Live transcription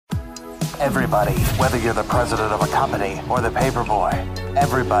Everybody, whether you're the president of a company or the paper boy,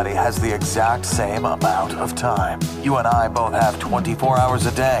 everybody has the exact same amount of time. You and I both have 24 hours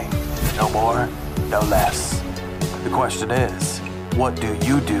a day. No more, no less. The question is, what do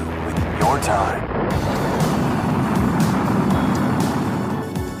you do with your time?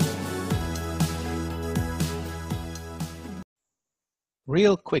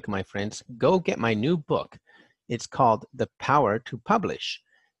 Real quick, my friends, go get my new book. It's called The Power to Publish,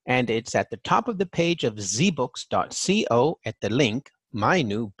 and it's at the top of the page of zbooks.co at the link, My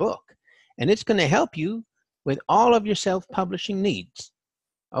New Book. And it's going to help you with all of your self-publishing needs.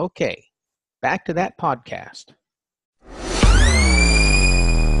 Okay, back to that podcast.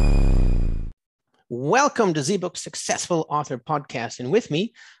 Welcome to ZBook's Successful Author Podcast. And with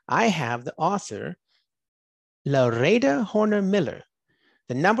me, I have the author, Loretta Horner Miller,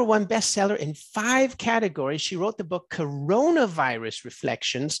 the #1 bestseller in 5 categories. She wrote the book Coronavirus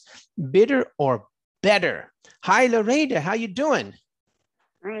Reflections, Bitter or Better. Hi, Loretta. How you doing?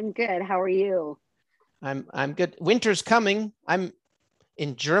 I'm good. How are you? I'm good. Winter's coming. I'm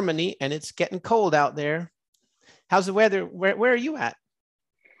in Germany, and it's getting cold out there. How's the weather? Where are you at?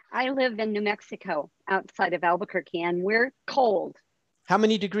 I live in New Mexico, outside of Albuquerque, and we're cold. How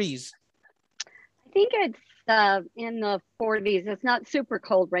many degrees? I think it's in the 40s. It's not super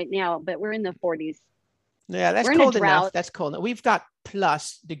cold right now, but we're in the 40s. Yeah, that's cold enough. That's cold. We've got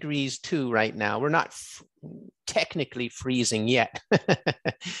plus degrees too right now. We're not technically freezing yet.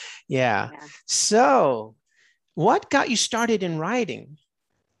 Yeah. So what got you started in writing?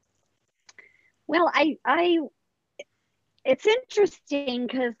 Well, it's interesting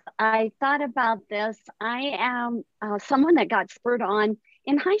because I thought about this. I am someone that got spurred on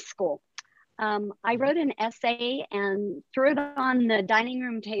in high school. I wrote an essay and threw it on the dining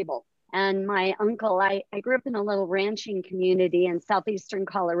room table. And my uncle, I grew up in a little ranching community in southeastern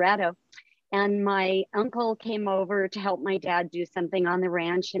Colorado. And my uncle came over to help my dad do something on the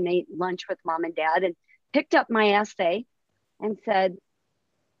ranch and ate lunch with mom and dad and picked up my essay and said,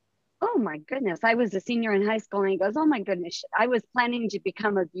 "Oh my goodness," I was a senior in high school. And he goes, "Oh my goodness, I was planning to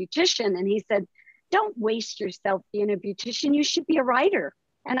become a beautician." And he said, "Don't waste yourself being a beautician. You should be a writer."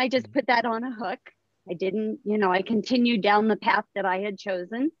 And I just put that on a hook. I didn't, I continued down the path that I had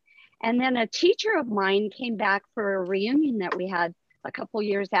chosen. And then a teacher of mine came back for a reunion that we had a couple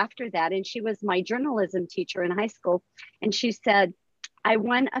years after that. And she was my journalism teacher in high school. And she said, "I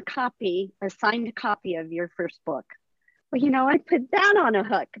want a signed copy of your first book." Well, I put that on a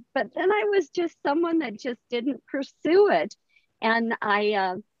hook, but then I was just someone that just didn't pursue it. And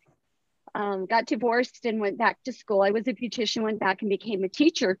I got divorced and went back to school. I was a beautician, went back and became a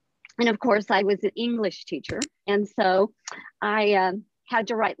teacher. And of course, I was an English teacher. And so I had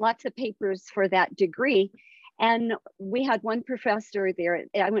to write lots of papers for that degree. And we had one professor there.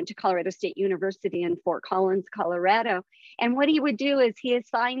 I went to Colorado State University in Fort Collins, Colorado. And what he would do is he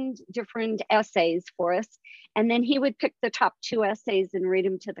assigned different essays for us. And then he would pick the top 2 essays and read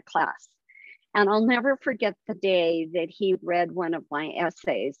them to the class. And I'll never forget the day that he read one of my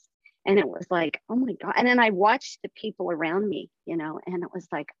essays. And it was like, oh my God. And then I watched the people around me, and it was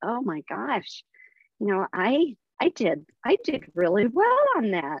like, oh my gosh, I did really well on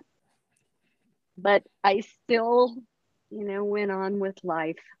that. But I still, went on with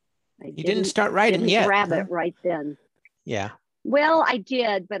life. You didn't start writing yet. Grab it right then. Yeah. Well, I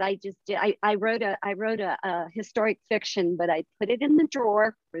did, but I just did. I wrote a historic fiction, but I put it in the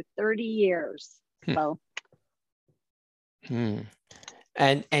drawer for 30 years. So.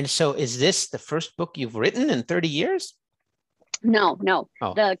 And so is this the first book you've written in 30 years? No.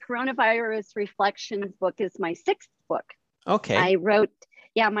 Oh. The Coronavirus Reflections book is my 6th book. Okay.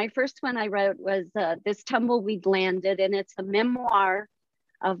 My first one I wrote was This Tumbleweed Landed, and it's a memoir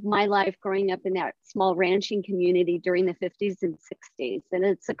of my life growing up in that small ranching community during the 50s and 60s. And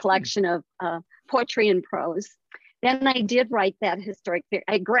it's a collection of poetry and prose. Then I did write that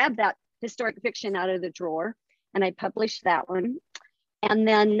I grabbed that historic fiction out of the drawer and I published that one. And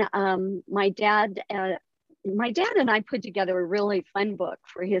then my dad and I put together a really fun book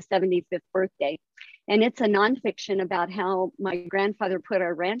for his 75th birthday. And it's a nonfiction about how my grandfather put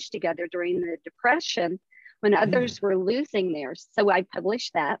our ranch together during the Depression when others were losing theirs. So I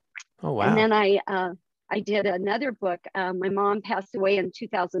published that. Oh, wow. And then I did another book. My mom passed away in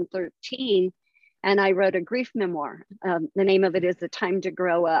 2013, and I wrote a grief memoir. The name of it is A Time to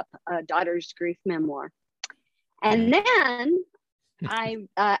Grow Up, a daughter's grief memoir. And then I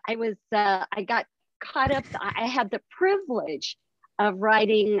got caught up. I had the privilege of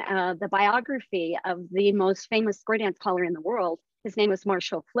writing the biography of the most famous square dance caller in the world. His name was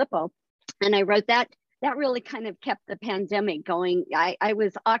Marshall Flippo. And I wrote that that really kind of kept the pandemic going. I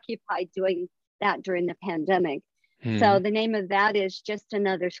was occupied doing that during the pandemic. So the name of that is Just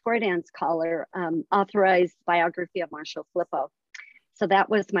Another Square Dance Caller, authorized biography of Marshall Flippo. So that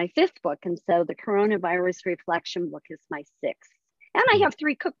was my 5th book. And so the Coronavirus Reflection book is my 6th. And I have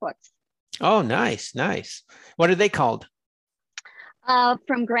 3 cookbooks. Oh, nice, nice. What are they called?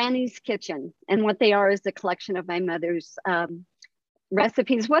 From Granny's Kitchen. And what they are is a collection of my mother's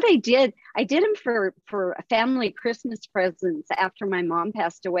recipes. What I did them for a family Christmas presents after my mom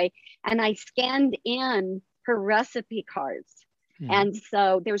passed away. And I scanned in her recipe cards. And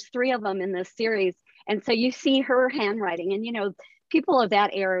so there's 3 of them in this series. And so you see her handwriting, and, you know, people of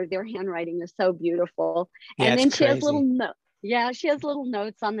that era, their handwriting is so beautiful. Yeah, and then it's she crazy. has little notes. Yeah, she has little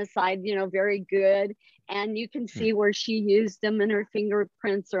notes on the side, you know, very good. And you can see where she used them, and her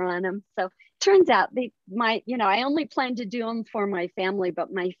fingerprints are on them. So turns out I only planned to do them for my family,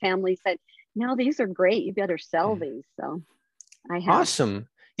 but my family said, no, these are great. You better sell these. So I have. Awesome.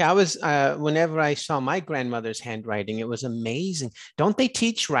 Yeah, I was, whenever I saw my grandmother's handwriting, it was amazing. Don't they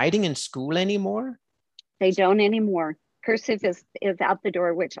teach writing in school anymore? They don't anymore. Cursive is out the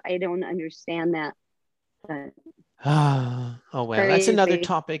door, which I don't understand that. But Oh, well, that's another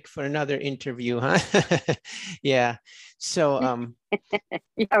topic for another interview, huh? Yeah. So,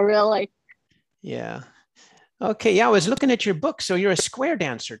 yeah, really. Yeah. Okay. Yeah, I was looking at your book. So you're a square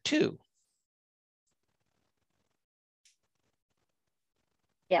dancer too.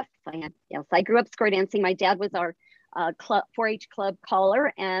 Yes, I am. Yes, I grew up square dancing. My dad was our 4-H club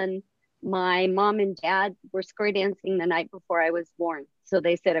caller, and my mom and dad were square dancing the night before I was born. So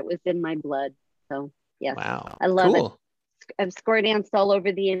they said it was in my blood. So yes, wow, I love cool. it. I've square danced all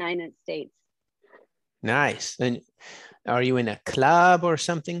over the United States. Nice. And are you in a club or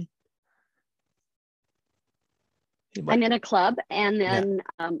something? I'm in a club, and then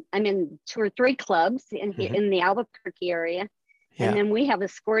I'm in 2 or 3 clubs in the Albuquerque area. Yeah. And then we have a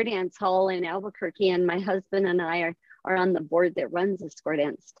square dance hall in Albuquerque, and my husband and I are on the board that runs a square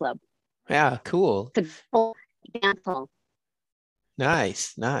dance club. Yeah, cool. It's a whole dance hall.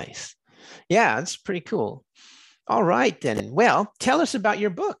 Nice, nice. Yeah, that's pretty cool. All right, then. Well, tell us about your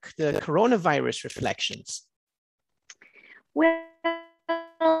book, The Coronavirus Reflections. Well,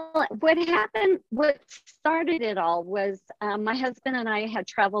 what started it all was my husband and I had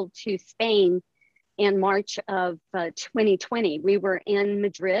traveled to Spain in March of 2020. We were in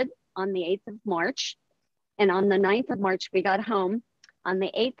Madrid on the 8th of March. And on the 9th of March, we got home. On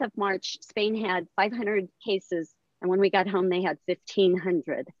the 8th of March, Spain had 500 cases. And when we got home, they had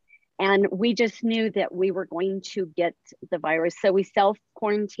 1,500. And we just knew that we were going to get the virus. So we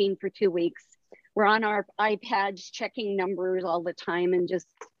self-quarantined for 2 weeks. We're on our iPads checking numbers all the time, and just,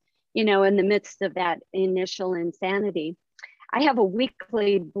 you know, in the midst of that initial insanity. I have a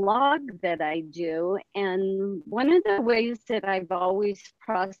weekly blog that I do. And one of the ways that I've always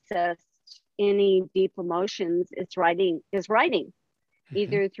processed any deep emotions is writing,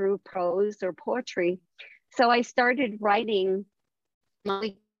 either through prose or poetry. So I started writing about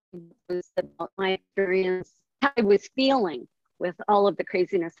my experience, how I was feeling with all of the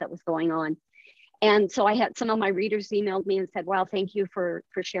craziness that was going on. And so I had some of my readers emailed me and said, wow, thank you for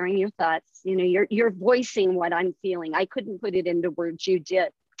sharing your thoughts. You know, you're voicing what I'm feeling. I couldn't put it into words, you did.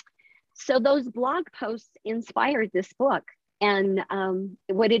 So those blog posts inspired this book. And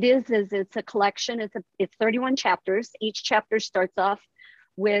what it is it's a collection. It's 31 chapters. Each chapter starts off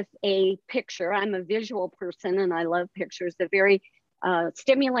with a picture. I'm a visual person and I love pictures, a very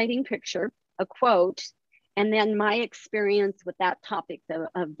stimulating picture, a quote, and then my experience with that topic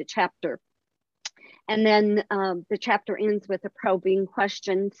of the chapter. And then the chapter ends with a probing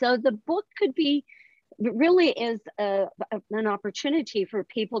question. So the book really is an opportunity for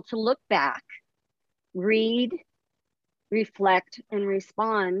people to look back, read, reflect, and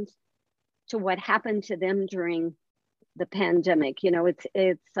respond to what happened to them during the pandemic. You know, it's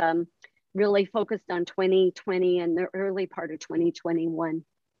really focused on 2020 and the early part of 2021.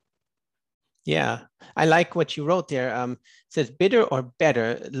 Yeah, I like what you wrote there. It says, bitter or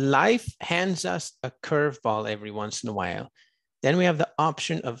better, life hands us a curveball every once in a while. Then we have the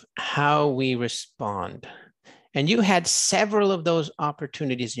option of how we respond. And you had several of those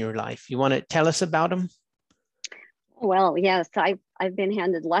opportunities in your life. You want to tell us about them? Well, yes, I've been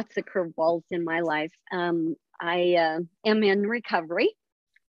handed lots of curveballs in my life. I am in recovery.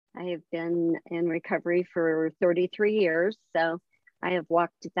 I have been in recovery for 33 years. So I have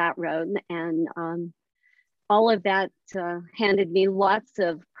walked that road, and all of that handed me lots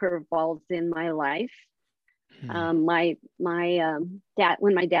of curveballs in my life. My dad,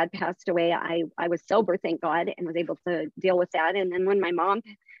 when my dad passed away, I was sober, thank God, and was able to deal with that. And then when my mom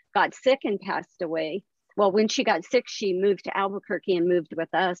got sick and passed away, well, when she got sick, she moved to Albuquerque and moved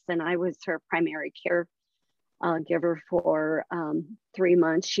with us, and I was her primary care giver for 3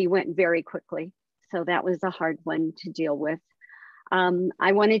 months. She went very quickly, so that was a hard one to deal with.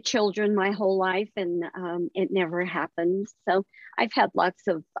 I wanted children my whole life, and it never happened. So I've had lots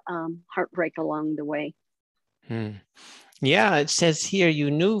of heartbreak along the way. Yeah, it says here you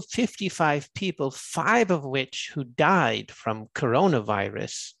knew 55 people, 5 of which who died from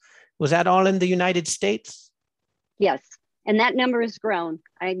coronavirus. Was that all in the United States? Yes, and that number has grown.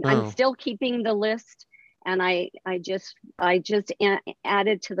 I'm still keeping the list, and I just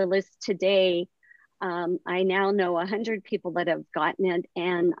added to the list today. I now know 100 people that have gotten it,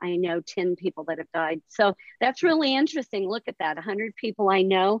 and I know 10 people that have died. So that's really interesting. Look at that, 100 people I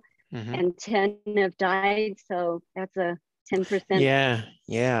know, and 10 have died. So that's a 10%.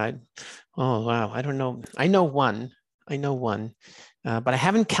 Yeah. Oh, wow. I don't know. I know one, but I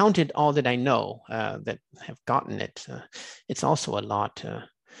haven't counted all that I know that have gotten it. It's also a lot.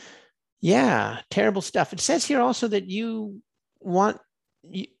 Yeah, terrible stuff. It says here also that you want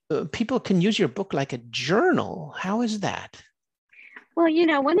people can use your book like a journal. How is that? Well, you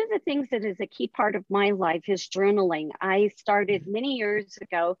know, one of the things that is a key part of my life is journaling. I started many years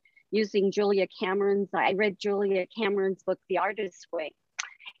ago using Julia Cameron's. I read Julia Cameron's book, The Artist's Way.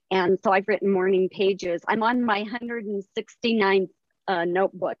 And so I've written morning pages. I'm on my 169th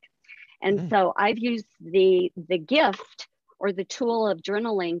notebook. And so I've used the gift or the tool of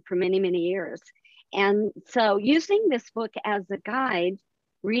journaling for many, many years. And so using this book as a guide,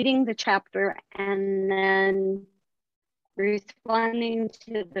 reading the chapter and then responding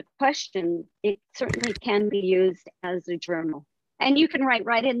to the question, it certainly can be used as a journal. And you can write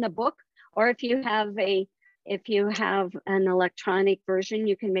right in the book, or if you have an electronic version,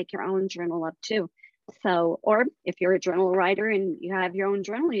 you can make your own journal up too. So, or if you're a journal writer and you have your own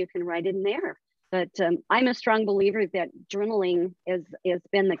journal, you can write in there. But I'm a strong believer that journaling has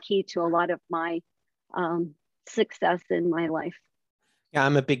been the key to a lot of my success in my life. Yeah,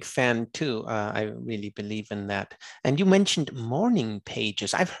 I'm a big fan too. I really believe in that. And you mentioned morning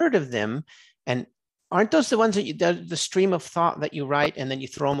pages. I've heard of them. And aren't those the ones that the stream of thought that you write and then you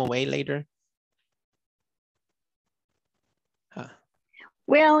throw them away later?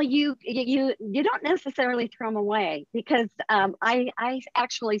 Well, you don't necessarily throw them away, because I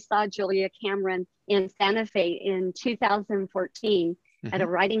actually saw Julia Cameron in Santa Fe in 2014 at a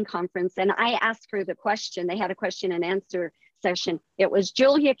writing conference, and I asked her the question. They had a question and answer session. It was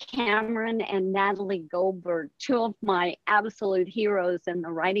Julia Cameron and Natalie Goldberg, 2 of my absolute heroes in the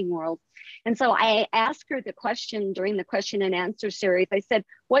writing world. And so I asked her the question during the question and answer series. I said,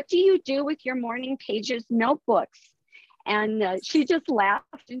 "What do you do with your morning pages notebooks?" And she just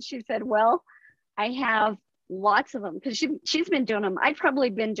laughed and she said, "Well, I have lots of them," because she's been doing them. I've probably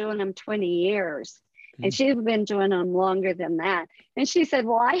been doing them 20 years, and she's been doing them longer than that. And she said,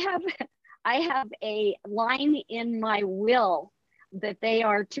 "Well, I have a line in my will that they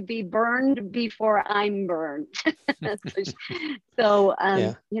are to be burned before I'm burned." So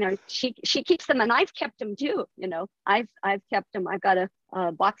you know, she keeps them, and I've kept them too. You know, I've kept them. I've got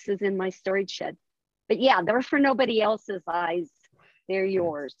boxes in my storage shed. But yeah, they're for nobody else's eyes. They're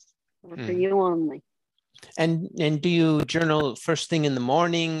yours. They're for you only. And do you journal first thing in the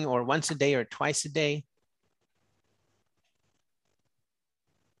morning, or once a day, or twice a day?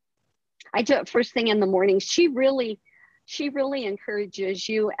 I do it first thing in the morning. She really encourages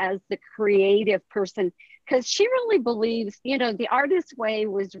you as the creative person, because she really believes, you know, The Artist's Way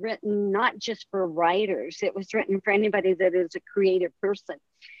was written not just for writers. It was written for anybody that is a creative person.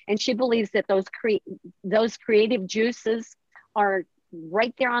 And she believes that those creative juices are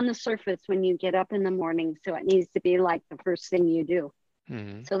right there on the surface when you get up in the morning. So it needs to be like the first thing you do.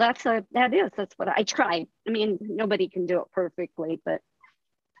 So that's what I try. I mean, nobody can do it perfectly, but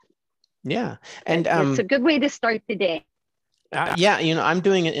yeah. And it's a good way to start the day. Yeah, you know, I'm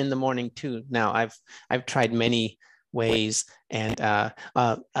doing it in the morning too. Now I've tried many ways, and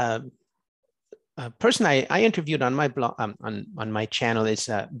a person I interviewed on my blog, on my channel, is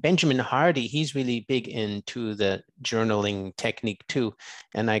Benjamin Hardy. He's really big into the journaling technique too,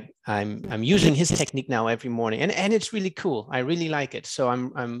 and I'm using his technique now every morning, and it's really cool. I really like it, so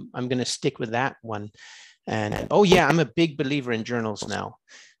I'm going to stick with that one. And oh yeah, I'm a big believer in journals now.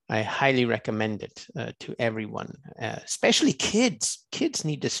 I highly recommend it to everyone, especially kids. Kids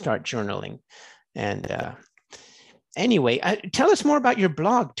need to start journaling. And anyway, tell us more about your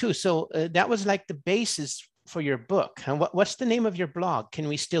blog too. So that was like the basis for your book. And what's the name of your blog? Can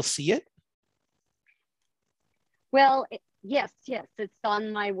we still see it? Well, yes, it's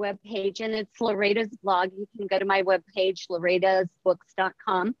on my webpage, and it's Loreda's blog. You can go to my webpage,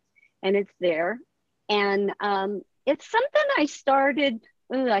 loredasbooks.com, and it's there. And it's something I started.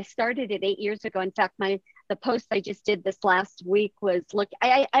 I started it 8 years ago. In fact, the post I just did this last week was look.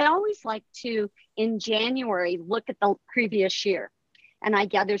 I always like to in January look at the previous year, and I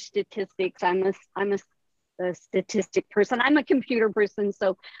gather statistics. I'm a statistic person. I'm a computer person,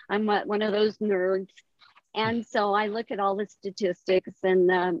 so I'm one of those nerds. And so I look at all the statistics and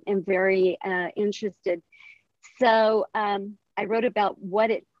am very interested. So I wrote about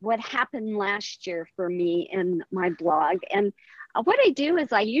what happened last year for me in my blog. And what I do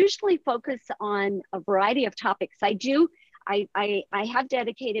is I usually focus on a variety of topics. I have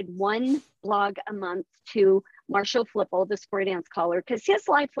dedicated one blog a month to Marshall Flippo, the square dance caller, because his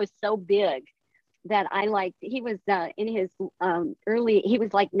life was so big that I liked. He was in his he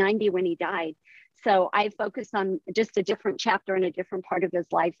was like 90 when he died. So I focus on just a different chapter in a different part of his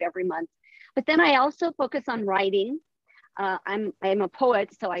life every month. But then I also focus on writing. I'm a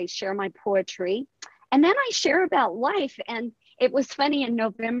poet, so I share my poetry. And then I share about life. And it was funny, in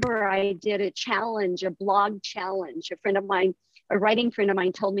November, I did a challenge, a blog challenge. A writing friend of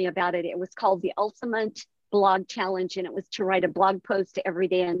mine told me about it. It was called the Ultimate Blog Challenge, and it was to write a blog post every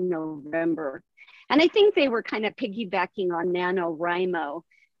day in November. And I think they were kind of piggybacking on NaNoWriMo,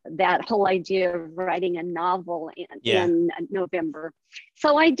 that whole idea of writing a novel in November.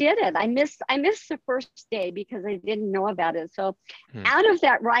 So I did it. I missed the first day because I didn't know about it. So out of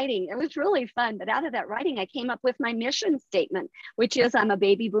that writing, it was really fun, but out of that writing, I came up with my mission statement, which is I'm a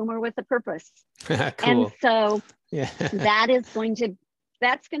baby boomer with a purpose. Cool. And so that's going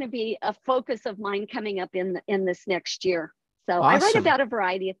to be a focus of mine coming up in this next year. So awesome. I write about a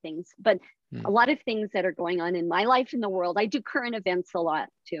variety of things, but a lot of things that are going on in my life in the world. I do current events a lot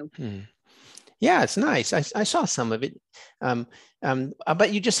too. Yeah, it's nice. I saw some of it.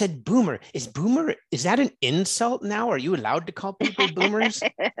 But you just said boomer. Is that an insult now? Are you allowed to call people boomers?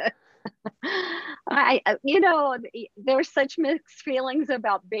 There's such mixed feelings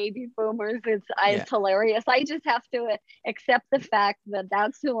about baby boomers. It's hilarious. I just have to accept the fact that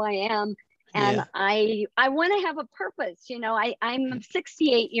that's who I am. And I want to have a purpose. I'm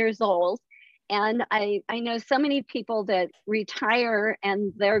 68 years old. And I know so many people that retire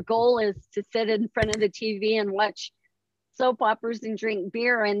and their goal is to sit in front of the TV and watch soap operas and drink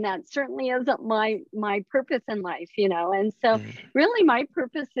beer. And that certainly isn't my purpose in life, And so really my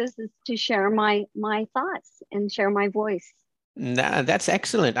purpose is to share my thoughts and share my voice. That's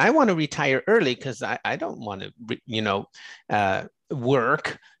excellent. I want to retire early because I don't want to,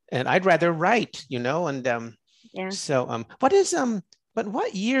 work, and I'd rather write, and so but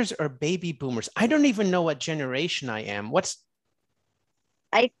what years are baby boomers? I don't even know what generation I am.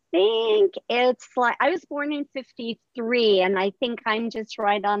 I think it's like, I was born in 1953, and I think I'm just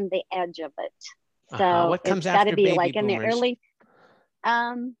right on the edge of it. So what comes it's got to be baby like boomers? In the early,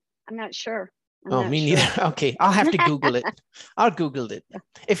 I'm not sure. Me neither. Okay, I'll have to Google it. I'll Google it.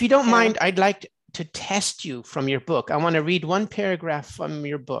 If you don't mind, I'd like to test you from your book. I want to read one paragraph from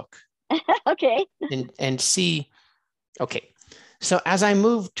your book. Okay. And see. Okay. So as I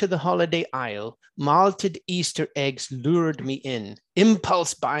moved to the holiday aisle, malted Easter eggs lured me in.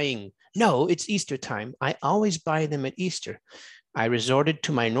 Impulse buying. No, it's Easter time. I always buy them at Easter. I resorted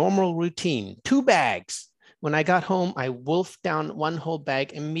to my normal routine. 2 bags. When I got home, I wolfed down one whole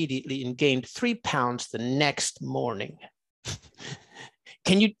bag immediately and gained 3 pounds the next morning.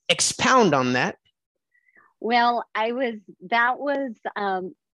 Can you expound on that? Well, I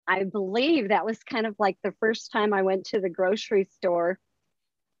believe that was kind of like the first time I went to the grocery store,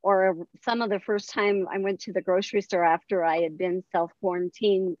 or some of the first time I went to the grocery store after I had been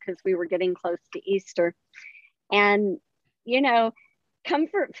self-quarantined because we were getting close to Easter. And,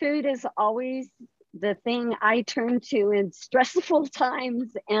 comfort food is always the thing I turn to in stressful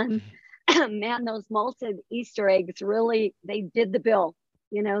times. And man, those malted Easter eggs really, they did the bill.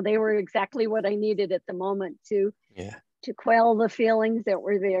 They were exactly what I needed at the moment to quell the feelings that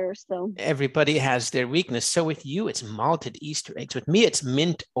were there. So everybody has their weakness. So with you, it's malted Easter eggs. With me, it's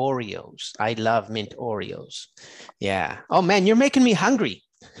mint Oreos. I love mint Oreos. Yeah. Oh man, you're making me hungry.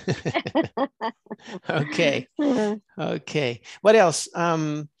 Okay. Okay. What else?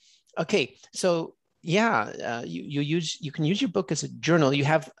 Okay. So you can use your book as a journal. You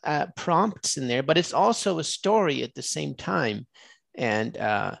have prompts in there, but it's also a story at the same time. And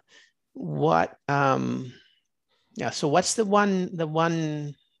so what's the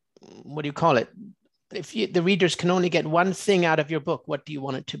one, what do you call it? If the readers can only get one thing out of your book, what do you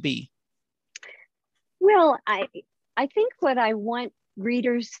want it to be? Well, I think what I want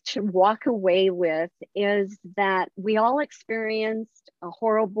readers to walk away with is that we all experienced a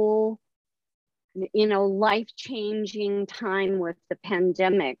horrible, life-changing time with the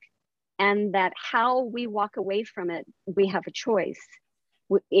pandemic. and that how we walk away from it, we have a choice.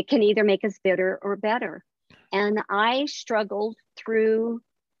 It can either make us bitter or better. And I struggled through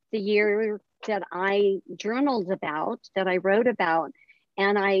the year that I journaled about, that I wrote about,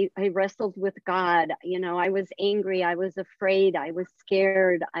 and I wrestled with God. You know, I was angry, I was afraid, I was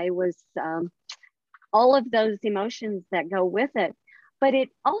scared, I was all of those emotions that go with it. But it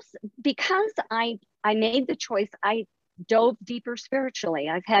also, because I made the choice, I dove deeper spiritually.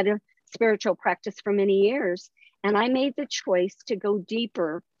 I've had a spiritual practice for many years, and I made the choice to go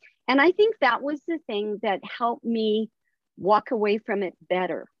deeper. And I think that was the thing that helped me walk away from it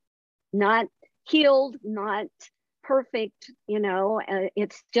better. Not healed, not perfect, you know,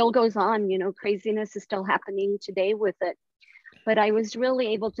 it still goes on, you know, craziness is still happening today with it. But I was really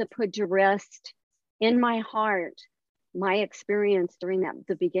able to put to rest in my heart my experience during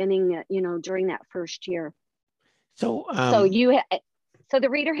the beginning, you know, during that first year. So, so the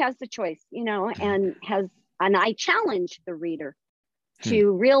reader has the choice, you know, and I challenge the reader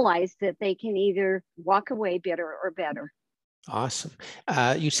to realize that they can either walk away bitter or better. Awesome.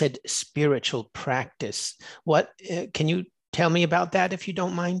 You said spiritual practice. What can you tell me about that, if you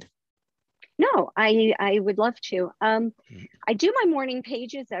don't mind? No, I would love to. I do my morning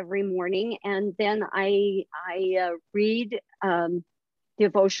pages every morning, and then I read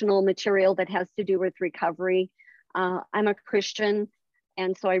devotional material that has to do with recovery. I'm a Christian,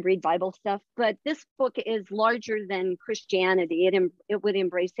 and so I read Bible stuff. But this book is larger than Christianity. It would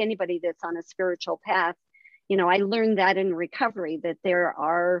embrace anybody that's on a spiritual path. You know, I learned that in recovery, that there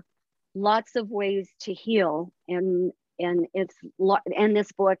are lots of ways to heal, and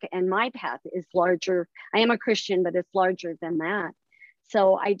this book and my path is larger. I am a Christian, but it's larger than that.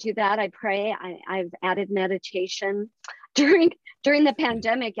 So I do that. I pray. I've added meditation. During the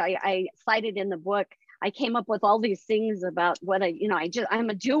pandemic, I cited in the book, I came up with all these things about what I'm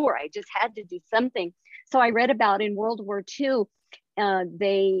a doer. I just had to do something. So I read about in World War II,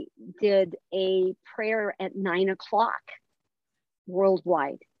 they did a prayer at 9 o'clock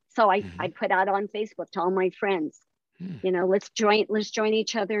worldwide. So I put out on Facebook to all my friends, you know, let's join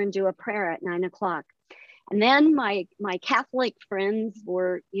each other and do a prayer at 9 o'clock. And then my Catholic friends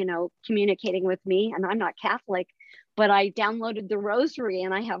were, you know, communicating with me, and I'm not Catholic, but I downloaded the rosary,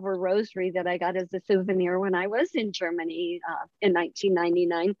 and I have a rosary that I got as a souvenir when I was in Germany in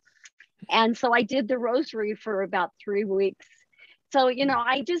 1999. And so I did the rosary for about 3 weeks. So, you know,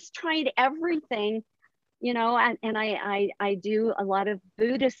 I just tried everything, you know, and I do a lot of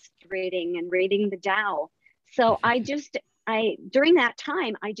Buddhist reading and reading the Tao. So during that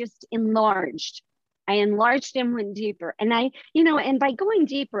time, I just enlarged. I enlarged and went deeper. And and by going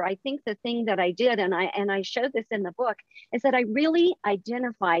deeper, I think the thing that I did, and I show this in the book, is that I really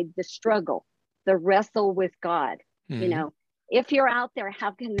identified the struggle, the wrestle with God. You know, if you're out there,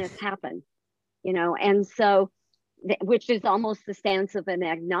 how can this happen? You know, and so, which is almost the stance of an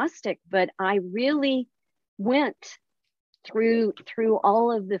agnostic, but I really went through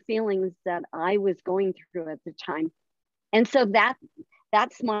all of the feelings that I was going through at the time. And so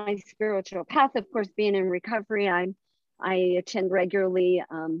that's my spiritual path. Of course, being in recovery, I attend regularly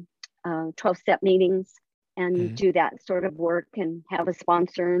 12-step meetings and do that sort of work, and have a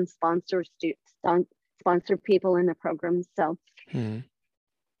sponsor and sponsor people in the program. So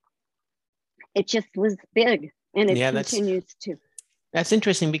it just was big, and it continues to. That's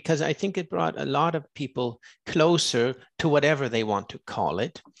interesting, because I think it brought a lot of people closer to whatever they want to call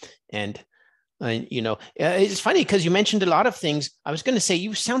it. And, you know, it's funny because you mentioned a lot of things. I was going to say,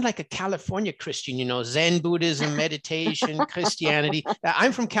 you sound like a California Christian, you know, Zen Buddhism, meditation, Christianity.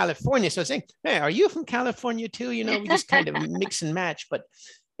 I'm from California. So I was saying, hey, are you from California too? You know, we just kind of mix and match. But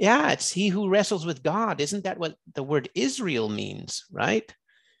yeah, it's he who wrestles with God. Isn't that what the word Israel means, right?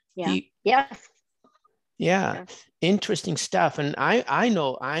 Yeah. Yes. Yeah, interesting stuff. And I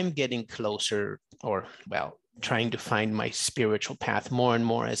know I'm getting closer, or well, trying to find my spiritual path more and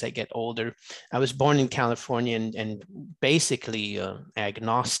more as I get older. I was born in California and basically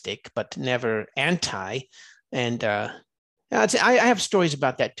agnostic, but never anti. And I have stories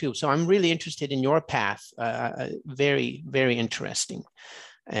about that too. So I'm really interested in your path. Very, very interesting.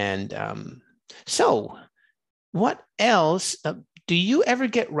 And so what else? Do you ever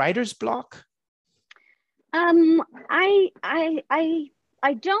get writer's block? I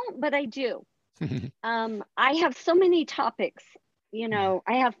don't, but I do. I have so many topics, you know.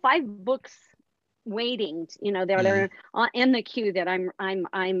 I have 5 books waiting, you know, they're in the queue that I'm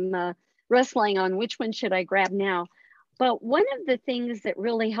wrestling on which one should I grab now. But one of the things that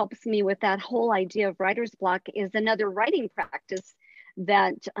really helps me with that whole idea of writer's block is another writing practice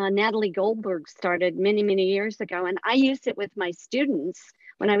that Natalie Goldberg started many, many years ago. And I use it with my students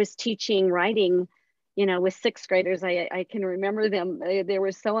when I was teaching writing, with sixth graders. I can remember them. They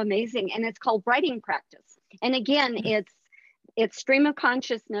were so amazing. And it's called writing practice. And again, it's stream of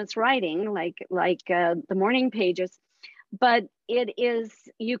consciousness writing, like the morning pages, but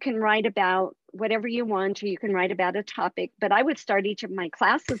you can write about whatever you want, or you can write about a topic. But I would start each of my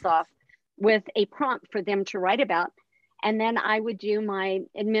classes off with a prompt for them to write about. And then I would do my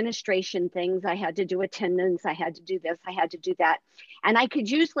administration things. I had to do attendance. I had to do this. I had to do that. And I could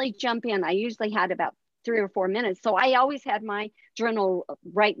usually jump in. I usually had about 3 or 4 minutes. So I always had my journal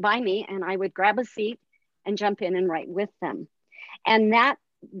right by me, and I would grab a seat and jump in and write with them. And that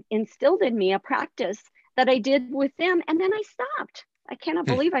instilled in me a practice that I did with them. And then I stopped. I cannot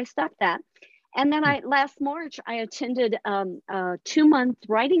believe I stopped that. And then last March, I attended a 2-month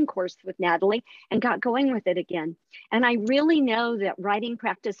writing course with Natalie and got going with it again. And I really know that writing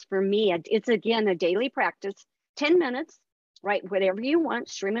practice for me, it's again a daily practice, 10 minutes, write whatever you want,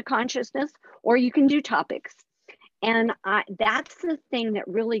 stream of consciousness, or you can do topics. And that's the thing that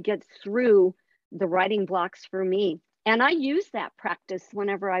really gets through the writing blocks for me. And I use that practice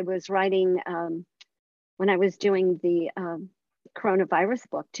whenever I was writing, when I was doing the coronavirus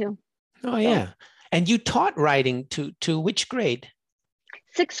book too. Oh, yeah. And you taught writing to which grade?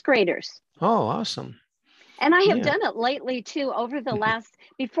 6th graders. Oh, awesome. And I have done it lately too. Over the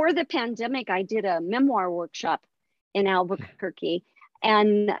before the pandemic, I did a memoir workshop in Albuquerque.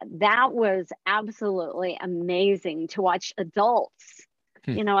 And that was absolutely amazing to watch adults.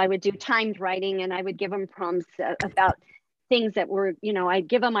 I would do timed writing, and I would give them prompts about things that were, I'd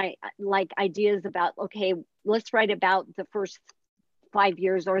give them ideas about, okay, let's write about the first 5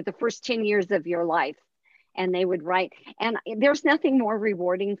 years or the first 10 years of your life. And they would write. And there's nothing more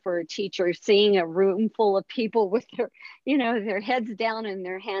rewarding for a teacher seeing a room full of people with their heads down and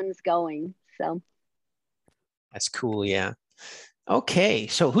their hands going. So that's cool. Yeah. Okay.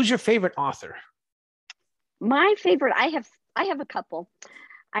 So who's your favorite author? My favorite, I have a couple.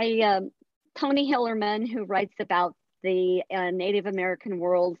 Tony Hillerman, who writes about the Native American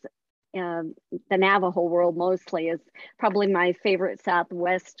world, the Navajo world mostly, is probably my favorite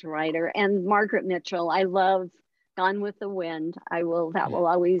Southwest writer. And Margaret Mitchell, I love Gone with the Wind. That will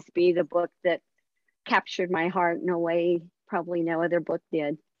always be the book that captured my heart in a way probably no other book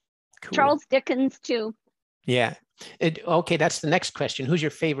did. Cool. Charles Dickens too. Yeah. Okay, that's the next question. Who's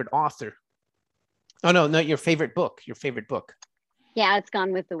your favorite author? Oh, no, your favorite book. Yeah, it's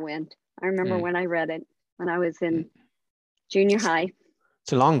Gone with the Wind. I remember when I read it when I was in junior high.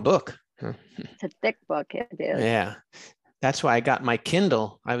 It's a long book. It's a thick book. It is. Yeah. That's why I got my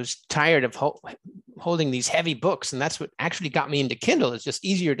Kindle. I was tired of holding these heavy books, and that's what actually got me into Kindle. It's just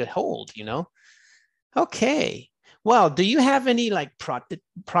easier to hold, Okay. Well, do you have any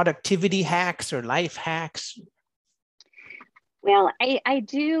productivity hacks or life hacks? Well, I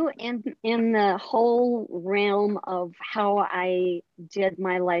do in the whole realm of how I did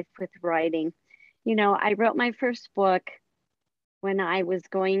my life with writing. I wrote my first book when I was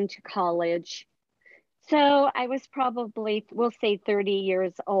going to college. So I was probably, we'll say 30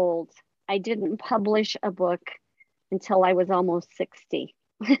 years old. I didn't publish a book until I was almost 60.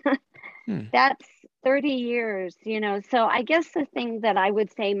 That's 30 years, So I guess the thing that I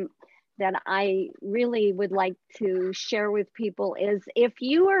would say that I really would like to share with people is, if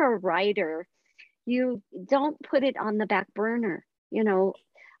you are a writer, you don't put it on the back burner.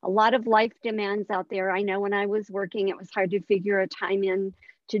 A lot of life demands out there. I know when I was working, it was hard to figure a time in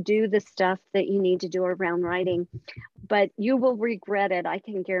to do the stuff that you need to do around writing, but you will regret it. I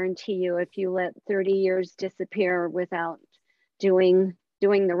can guarantee you, if you let 30 years disappear without doing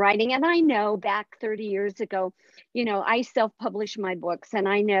the writing. And I know back 30 years ago, I self-published my books, and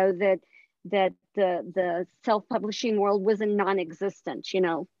I know that the self-publishing world was non-existent,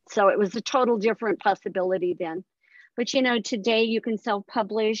 so it was a total different possibility then. But today you can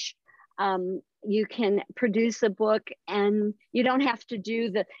self-publish, you can produce a book, and you don't have to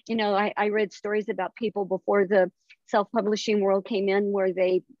do I read stories about people before the self-publishing world came in, where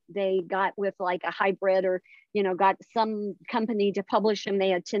they got with like a hybrid, or got some company to publish them. They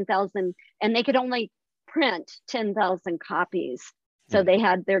had 10,000, and they could only print 10,000 copies. So they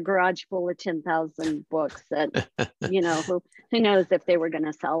had their garage full of 10,000 books that, who knows if they were going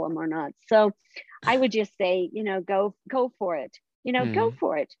to sell them or not. So I would just say, go for it, go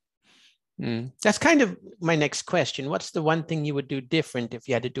for it. That's kind of my next question. What's the one thing you would do different if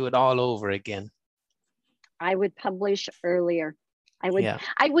you had to do it all over again? I would publish earlier. I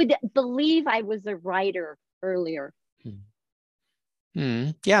would believe I was a writer earlier.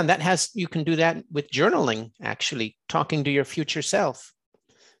 Yeah, and you can do that with journaling, actually, talking to your future self.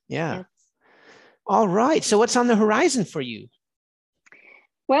 Yeah. Yes. All right. So what's on the horizon for you?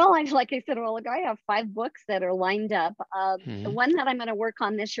 Well, like I said a while ago, I have 5 books that are lined up. The Hmm. one that I'm going to work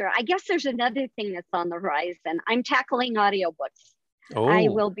on this year, I guess there's another thing that's on the horizon. I'm tackling audiobooks. I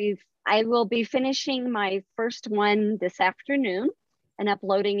Oh, will be I will be finishing my first one this afternoon and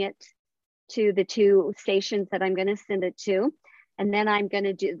uploading it to the 2 stations that I'm going to send it to. And then I'm going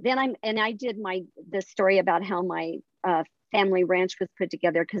to do I did the story about how my family ranch was put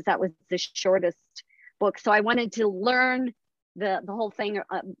together because that was the shortest book. So I wanted to learn the whole thing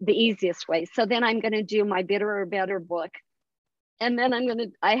the easiest way. So then I'm going to do my Bitter or Better book, and then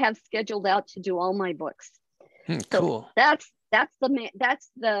I have scheduled out to do all my books. So cool. that's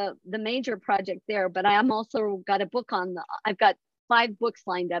the major project there. But I am also got a book I've got 5 books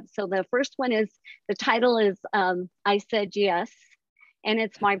lined up. So the first one is, the title is I Said Yes, and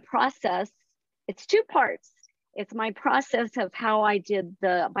it's my process. It's 2 parts. It's my process of how I did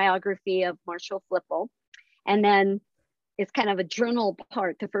the biography of Marshall Flippo, and then it's kind of a journal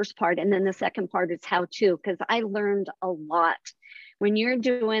part, the first part, and then the second part is how to, because I learned a lot. When you're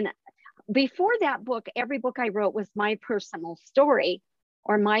doing, before that book, every book I wrote was my personal story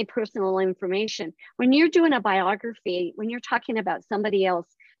or my personal information. When you're doing a biography, when you're talking about somebody else,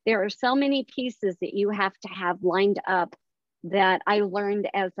 there are so many pieces that you have to have lined up that I learned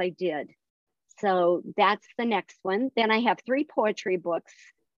as I did. So that's the next one. Then I have 3 poetry books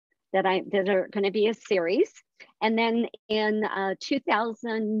that are going to be a series. And then in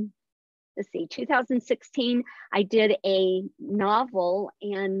 2016, I did a novel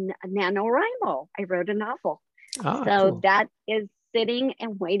in NaNoWriMo. I wrote a novel. Ah, So cool. that is sitting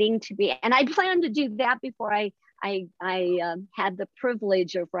and waiting to be, and I planned to do that before I had the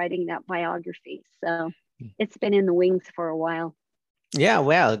privilege of writing that biography. So it's been in the wings for a while. Yeah,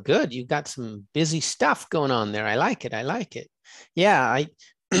 well, good. You got some busy stuff going on there. I like it. I like it. Yeah, I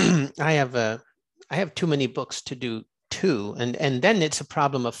I have too many books to do too. And then it's a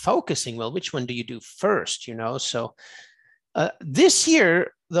problem of focusing. Well, which one do you do first, you know? So this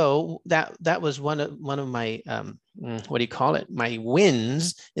year, though, that was one of my what do you call it? My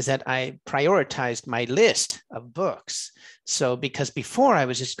wins is that I prioritized my list of books. So because before I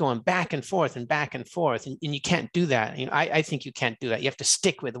was just going back and forth and back and forth, and you can't do that. You know, I think you can't do that. You have to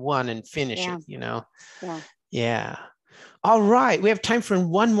stick with one and finish Yeah, it. You know? yeah. Yeah. All right. We have time for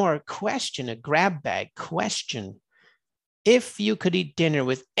one more question, a grab bag question. If you could eat dinner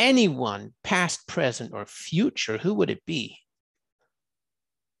with anyone, past, present, or future, who would it be?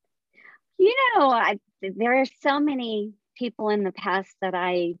 There are so many people in the past that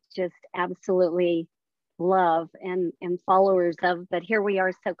I just absolutely love and followers of, but here we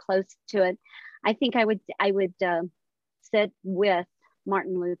are so close to it. I think I would sit with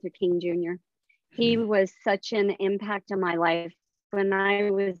Martin Luther King Jr. He Hmm. was such an impact on my life. When I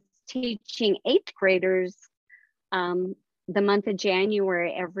was teaching 8th graders, the month of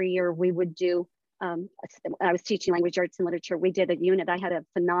January every year, we would do, I was teaching language arts and literature. We did a unit. I had a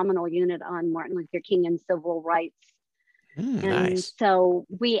phenomenal unit on Martin Luther King and civil rights. And Nice. so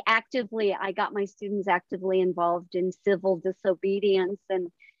I got my students actively involved in civil disobedience. And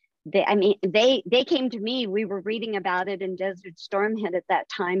they came to me. We were reading about it in Desert Storm Hit at that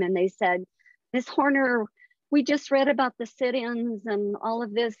time. And they said, Miss Horner, we just read about the sit-ins and all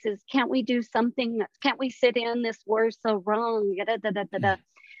of this. Can't we do something? Can't we sit in? This war's so wrong. Da, da, da, da, da.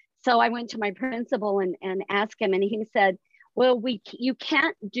 So I went to my principal and asked him, and he said, well, you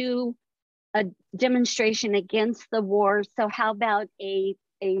can't do a demonstration against the war. So how about a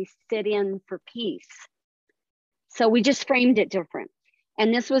sit-in for peace? So we just framed it different.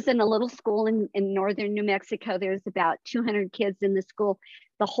 And this was in a little school in northern New Mexico. There was about 200 kids in the school.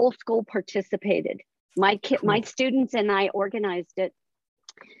 The whole school participated. My Cool. students and I organized it,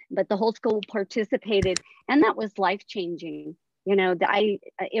 but the whole school participated, and that was life-changing.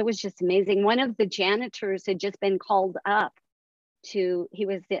 It was just amazing. One of the janitors had just been called up he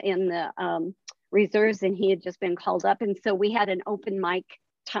was in the reserves, and he had just been called up. And so we had an open mic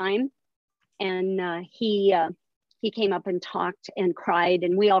time, and he came up and talked and cried,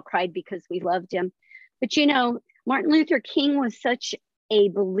 and we all cried because we loved him. But Martin Luther King was such a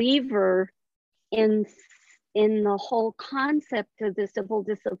believer in the whole concept of the civil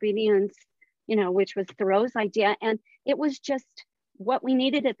disobedience, which was Thoreau's idea. And it was just what we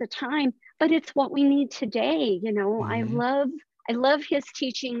needed at the time, but it's what we need today. Mhm. I love his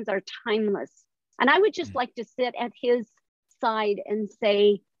teachings are timeless. And I would just like to sit at his side and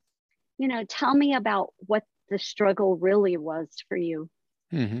say, tell me about what the struggle really was for you.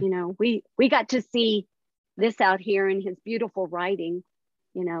 Mhm. We got to see this out here in his beautiful writing,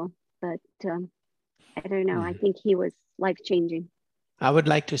 but I don't know. I Mhm. think he was life changing. I would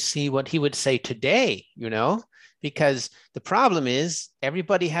like to see what he would say today, because the problem is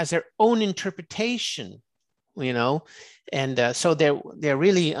everybody has their own interpretation, and so they're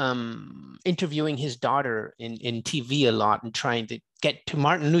really interviewing his daughter in TV a lot and trying to get to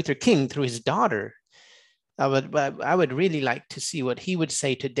Martin Luther King through his daughter. I would really like to see what he would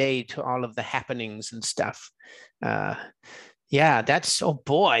say today to all of the happenings and stuff. Yeah, oh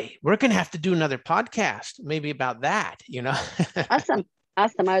boy, we're going to have to do another podcast maybe about that, Awesome.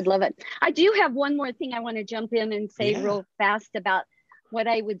 I would love it. I do have one more thing I want to jump in and say real fast about what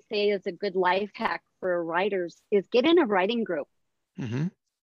I would say is a good life hack for writers is get in a writing group. Mm-hmm.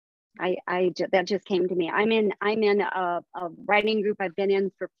 That just came to me. I'm in a writing group I've been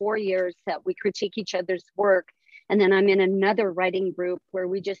in for 4 years that we critique each other's work. And then I'm in another writing group where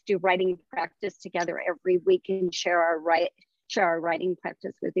we just do writing practice together every week and share our writing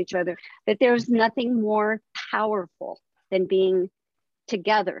practice with each other. But there's nothing more powerful than being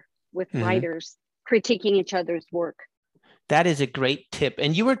together with writers critiquing each other's work. That is a great tip.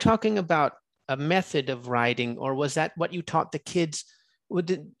 And you were talking about a method of writing, or was that what you taught the kids? What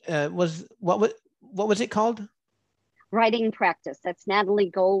was it called? Writing practice. That's Natalie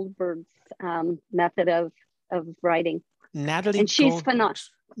Goldberg's method of writing. And she's phenomenal.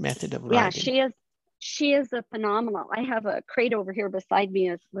 Method of writing. Yeah, she is a phenomenal. I have a crate over here beside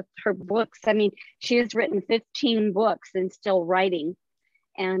me with her books. I mean, she has written 15 books and still writing.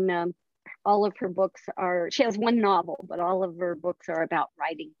 And all of her books she has one novel, but all of her books are about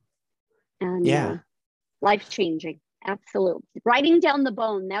writing. And life-changing. Absolutely. Writing Down the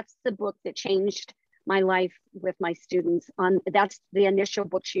Bone. That's the book that changed my life with my students. That's the initial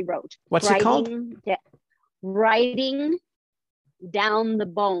book she wrote. What's it called? Writing Down the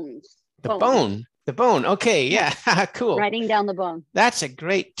Bones. The bone. Okay. Yeah. Cool. Writing Down the Bone. That's a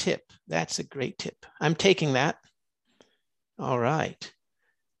great tip. I'm taking that. All right.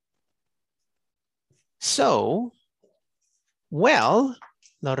 So, well,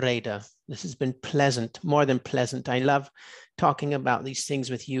 Loretta, this has been pleasant, more than pleasant. I love talking about these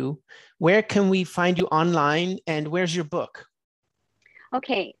things with you. Where can we find you online, and where's your book?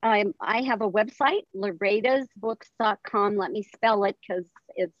 Okay, I have a website, loretasbooks.com. Let me spell it because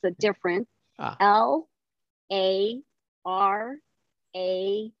it's a different. LARADAS.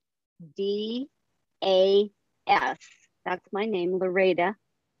 That's my name, Loretta.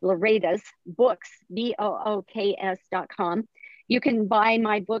 Loretas Books, BOOKS.com. You can buy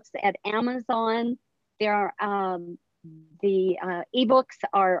my books at Amazon. There are the ebooks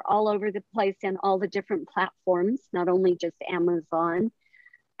are all over the place in all the different platforms, not only just Amazon.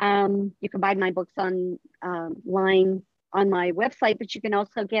 You can buy my books online on my website, but you can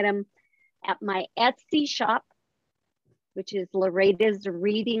also get them at my Etsy shop, which is Loretta's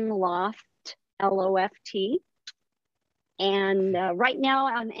Reading Loft, LOFT. And right now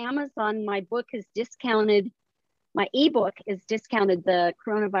on Amazon, my book is discounted. My ebook is discounted. The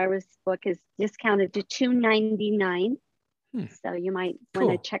coronavirus book is discounted to $2.99. So you might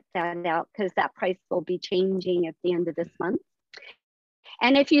want to check that out because that price will be changing at the end of this month.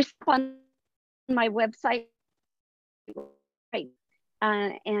 And if you on my website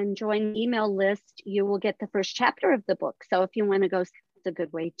and join the email list, you will get the first chapter of the book. So if you want to go, it's a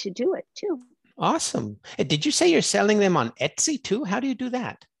good way to do it too. Awesome. Did you say you're selling them on Etsy too? How do you do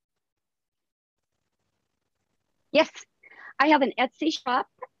that? Yes, I have an Etsy shop,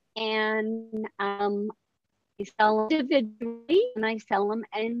 and I sell them individually, and I sell them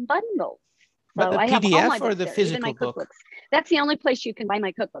in bundles. But so the I have all PDF my or books the there, physical even my book? cookbooks. That's the only place you can buy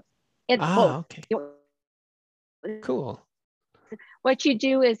my cookbooks. It's both. Okay. Cool. What you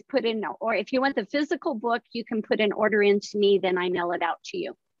do is put in, or if you want the physical book, you can put an order into me, then I mail it out to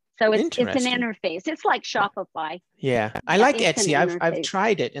you. So it's an interface. It's like Shopify. Yeah, I like Etsy. I've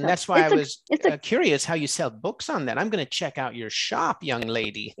tried it, and that's why I was curious how you sell books on that. I'm going to check out your shop, young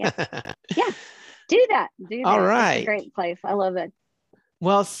lady. Yeah, do that. All right. It's a great place. I love it.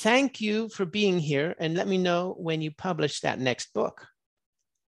 Well, thank you for being here, and let me know when you publish that next book.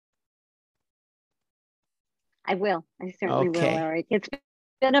 I will. I certainly will, Eric. It's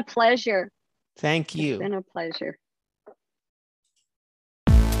been a pleasure. Thank you. It's been a pleasure.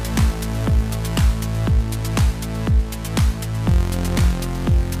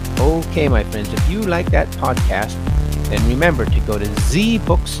 Okay, my friends, if you like that podcast, then remember to go to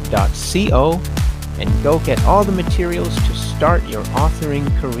zbooks.co and go get all the materials to start your authoring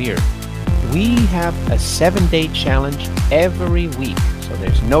career. We have a 7-day challenge every week, so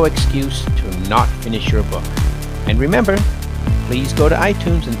there's no excuse to not finish your book. And remember, please go to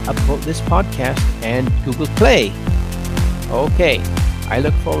iTunes and upvote this podcast and Google Play. Okay, I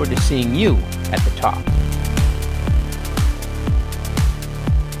look forward to seeing you at the top.